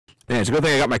Man, it's a good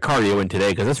thing I got my cardio in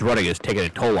today, because this running is taking a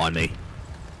toll on me.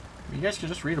 You guys could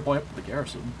just redeploy up to the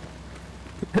garrison.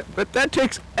 But that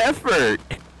takes effort!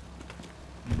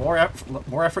 More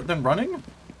effort than running?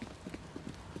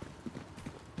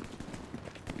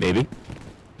 Maybe.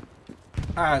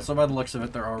 Alright, so by the looks of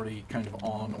it, they're already kind of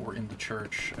on or in the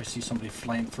church. I see somebody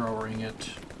flamethrowering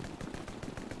it.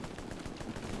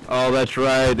 Oh, that's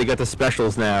right. They got the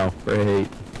specials now. Great.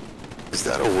 Is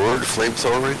that a word?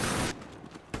 Flamethrowing?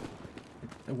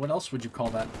 What else would you call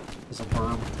that as a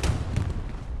verb?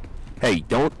 Hey,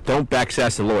 don't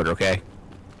backsass the Lord, okay?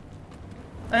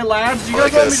 Hey lads, do you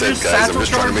Like guys I want me to said, just guys, I'm satchel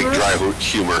just trying to make charge dry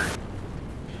this? humor.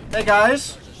 Hey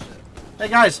guys. Hey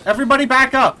guys, everybody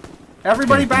back up.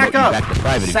 Everybody back up.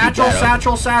 Satchel,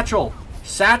 satchel, satchel.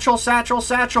 Satchel, satchel,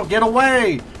 satchel. Get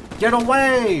away. Get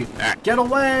away. Get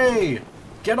away.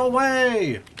 Get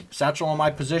away. Satchel on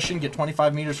my position. Get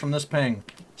 25 meters from this ping.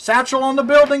 Satchel on the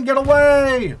building. Get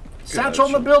away. Satchel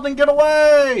on the building. Get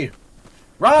away.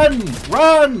 Run.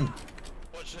 Run.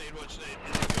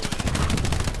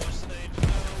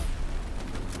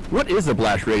 What is the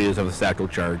blast radius of a satchel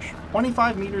charge?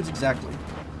 25 meters exactly.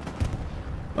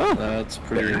 Oh, that's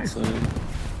pretty insane.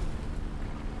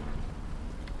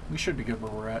 We should be good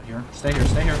where we're at here. Stay here,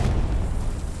 stay here.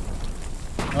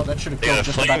 Oh, that should have killed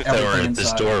just about everything at inside.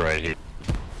 this door right here.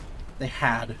 They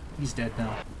had. He's dead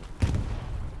now.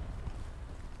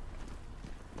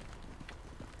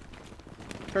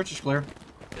 Church is clear.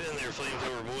 Get in there,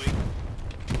 flamethrower boy.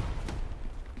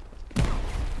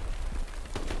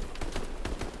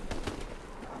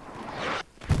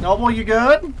 Noble, you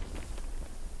good?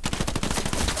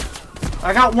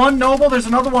 I got one Noble. There's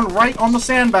another one right on the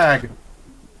sandbag.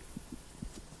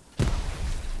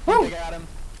 Woo! I got him.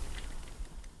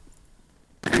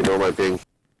 You know my ping.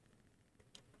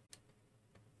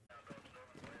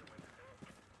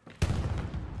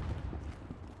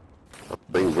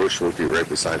 Bing Bush will be right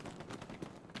beside.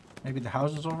 Maybe the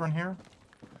house is over in here?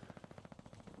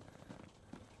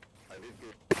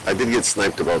 I did get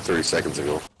sniped about 30 seconds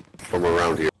ago from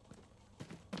around here.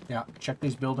 Yeah, check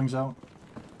these buildings out.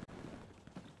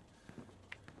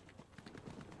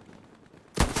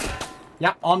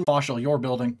 Yeah, on Marshall, your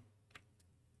building.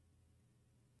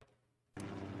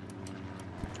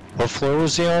 What floor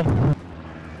was he on?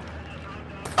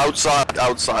 Outside,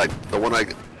 outside. The one I...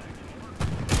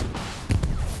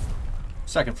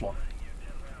 Second floor.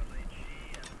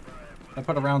 I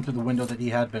put a round through the window that he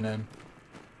had been in.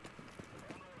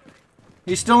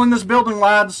 He's still in this building,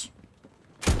 lads.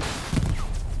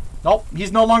 Nope,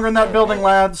 he's no longer in that building,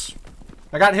 lads.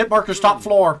 I got hit markers top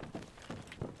floor.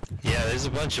 Yeah, there's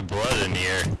a bunch of blood in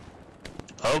here.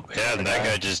 Oh, yeah, and that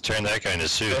guy just turned that guy into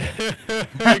soup.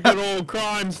 Good old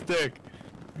crime stick.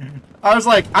 I was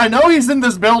like, I know he's in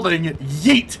this building.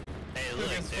 Yeet. Hey, look,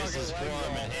 there's this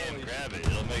forearm in hand. Grab it.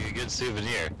 It'll make a good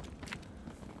souvenir.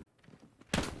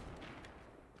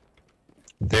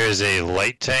 There's a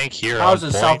light tank here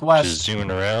Houses on point, southwest. just zooming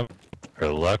around. Or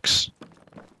Lux.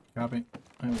 Copy.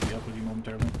 I will be up with you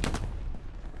momentarily.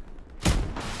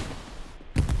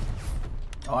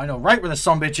 Oh, I know right where the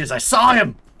sumbitch is. I saw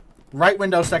him! Right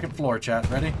window, second floor, chat.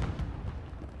 Ready?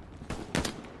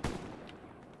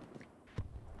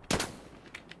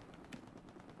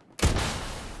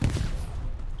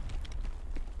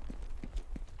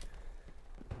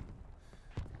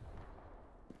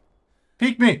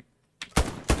 Peek me!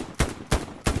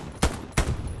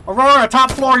 Aurora,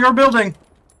 top floor, your building!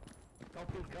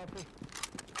 Copy, copy.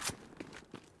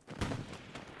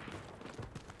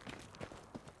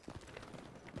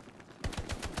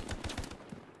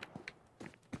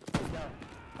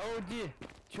 Oh dear,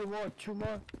 two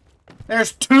more.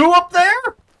 There's two up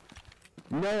there?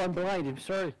 No, I'm blind, I'm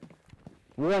sorry.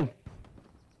 One.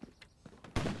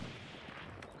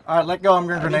 Alright, let go, I'm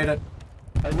gonna grenade it.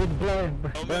 I need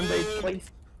band-aid, please.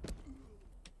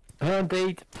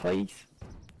 Band-aid, please.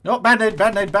 Nope, bad nade,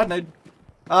 bad nade, bad nade.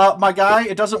 My guy,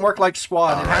 it doesn't work like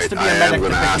squad. It has to be a medic I am to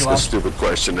going to pick ask you a up. stupid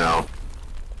question now.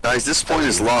 Guys, this point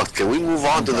is locked. Can we move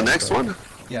on to the next one?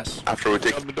 Yes. After we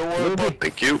take the door?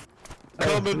 Thank you.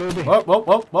 Whoa, whoa,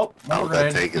 whoa, whoa. Oh, One that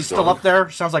grenade. tank is He's still gone. up there.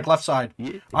 Sounds like left side.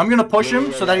 I'm gonna push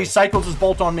him so that he cycles his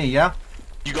bolt on me, yeah?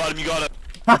 You got him, you got him.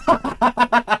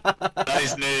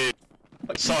 Nice name.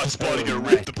 Saw his body get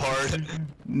ripped apart.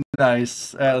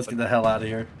 Nice. Let's get the hell out of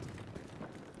here.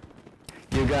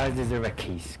 You guys deserve a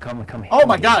case. Come here. Oh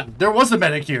my god, there was a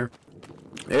medic here.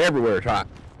 They're everywhere, it's hot.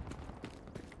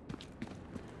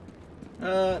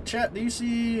 Chat, do you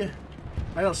see...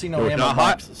 I don't see no It's ammo not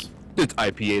hot. boxes. It's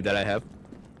IPA that I have.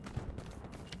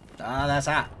 Ah, that's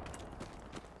hot.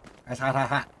 That's hot, hot,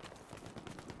 hot.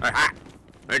 They're hot.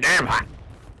 They're damn hot.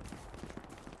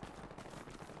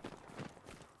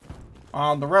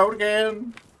 On the road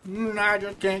again. I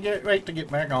just can't wait to get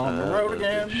back on the road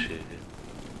again.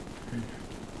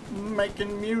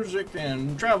 Making music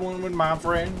and traveling with my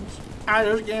friends. I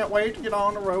just can't wait to get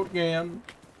on the road again.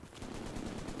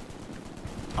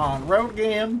 On the road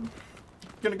again.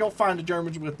 Gonna go find the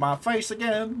Germans with my face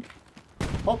again.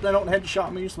 Hope they don't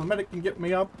headshot me so the medic can get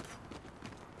me up.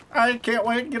 I can't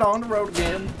wait to get on the road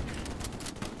again.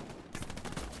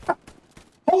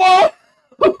 Hello?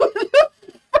 What the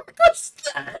fuck was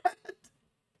that?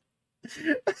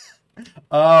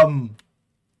 How'd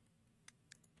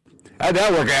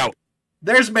that work out?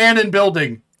 There's man in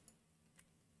building.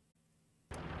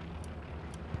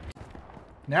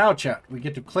 Now, chat, we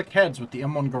get to click heads with the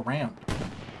M1 Garand.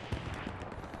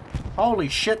 Holy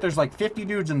shit, there's like 50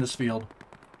 dudes in this field.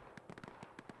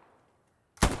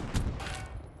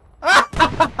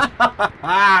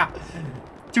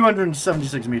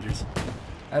 276 meters.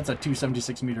 That's a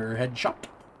 276 meter headshot.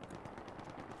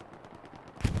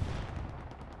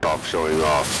 Off, showing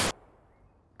off.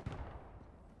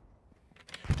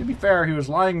 To be fair, he was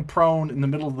lying prone in the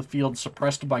middle of the field,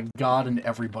 suppressed by God and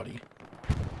everybody.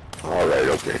 Alright,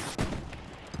 okay.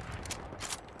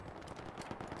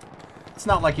 It's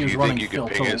not like he was running. You think you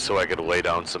can ping it so I could lay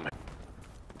down some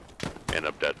and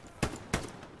I'm dead.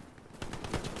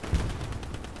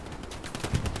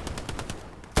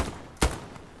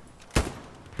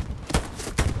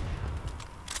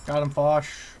 Got him,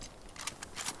 Fosh.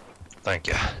 Thank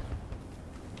you.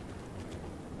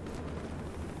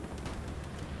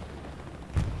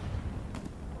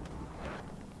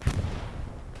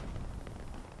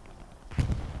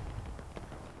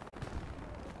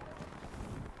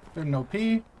 There's no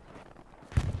P.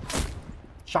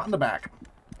 Shot in the back.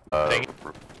 Get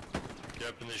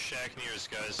up in this shack near us,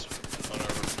 guys. On our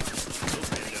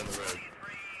down the road.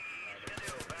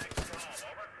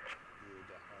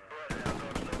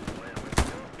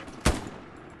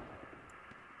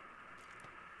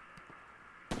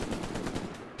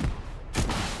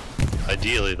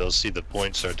 Ideally, they'll see the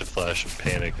point start to flash and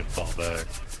panic and fall back.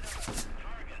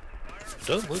 It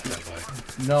doesn't look that way.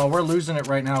 No, we're losing it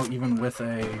right now, even with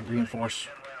a reinforce.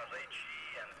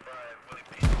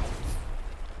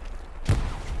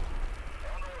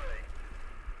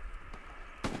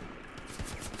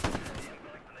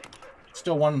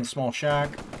 Still one in the small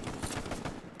shack.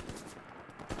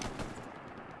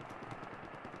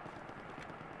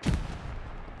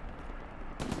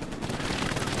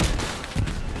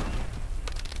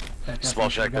 Small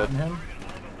shack dead. Him.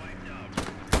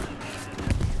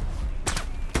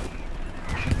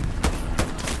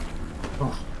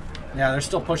 Oh. Yeah, they're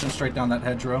still pushing straight down that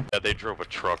hedgerow. Yeah, they drove a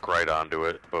truck right onto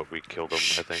it, but we killed them,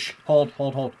 I think.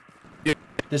 Hold.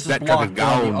 This is blocked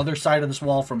on the other side of this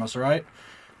wall from us, alright?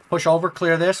 Push over,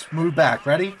 clear this, move back.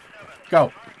 Ready?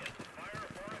 Go.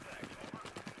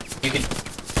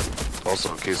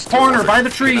 Also, in case Corner by the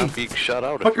tree. Shut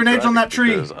out put grenades on that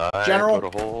tree, General.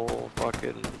 Put a whole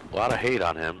fucking lot of hate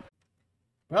on him.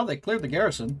 Well, they cleared the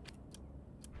garrison.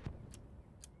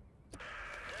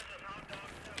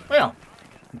 Well,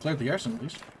 they cleared the garrison at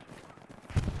least.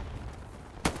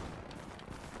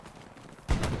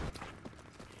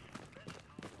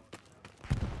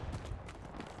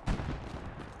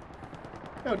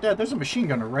 Oh, Dad, there's a machine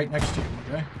gunner right next to you,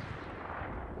 okay?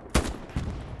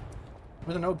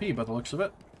 With an OP by the looks of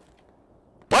it.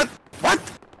 What? What?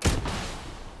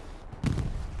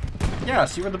 Yeah,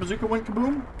 see where the bazooka went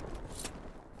kaboom?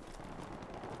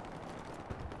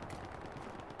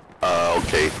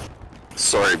 Okay.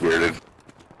 Sorry, Bearded.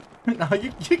 No,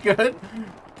 you good.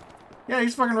 Yeah,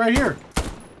 he's fucking right here.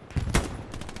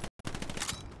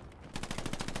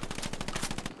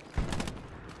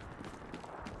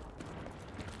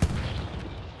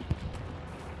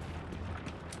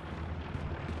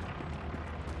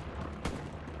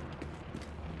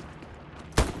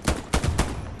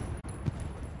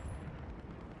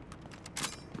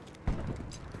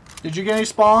 Did you get any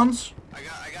spawns? I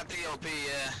got the LP,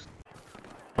 yeah.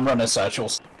 I'm running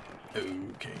satchels.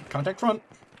 Okay, contact front.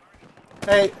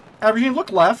 Hey, Aberdeen,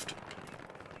 look left.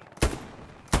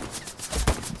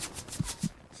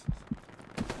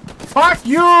 Fuck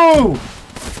you!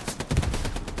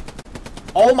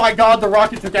 Oh my god, the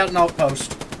rocket took out an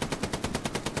outpost.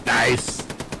 Nice.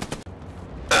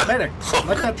 Medic,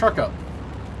 let that truck up.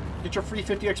 Get your free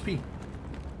 50 XP.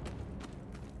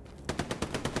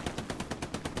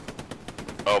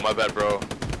 Oh, my bad, bro.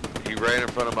 He ran in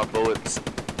front of my bullets.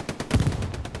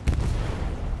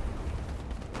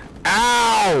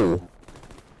 Ow!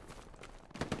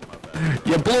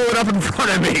 You blew it up in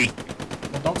front of me!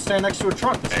 Well, don't stand next to a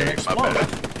truck. It's gonna explode.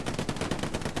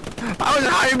 I was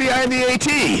hiding behind the AT!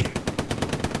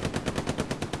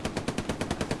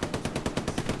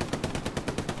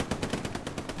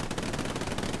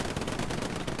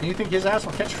 And you think his ass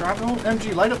will catch shrapnel?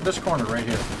 MG, light up this corner right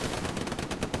here.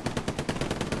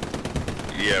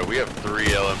 Yeah, we have 3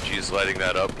 LMGs lighting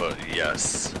that up, but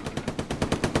yes.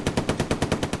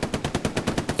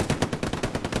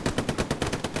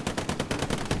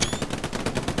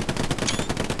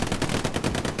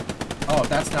 Oh, if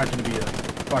that's not going to be a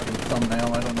fucking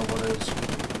thumbnail, I don't know what is.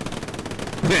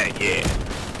 Yeah.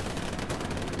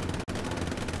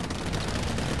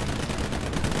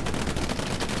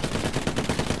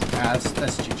 Ah,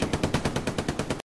 that's GG.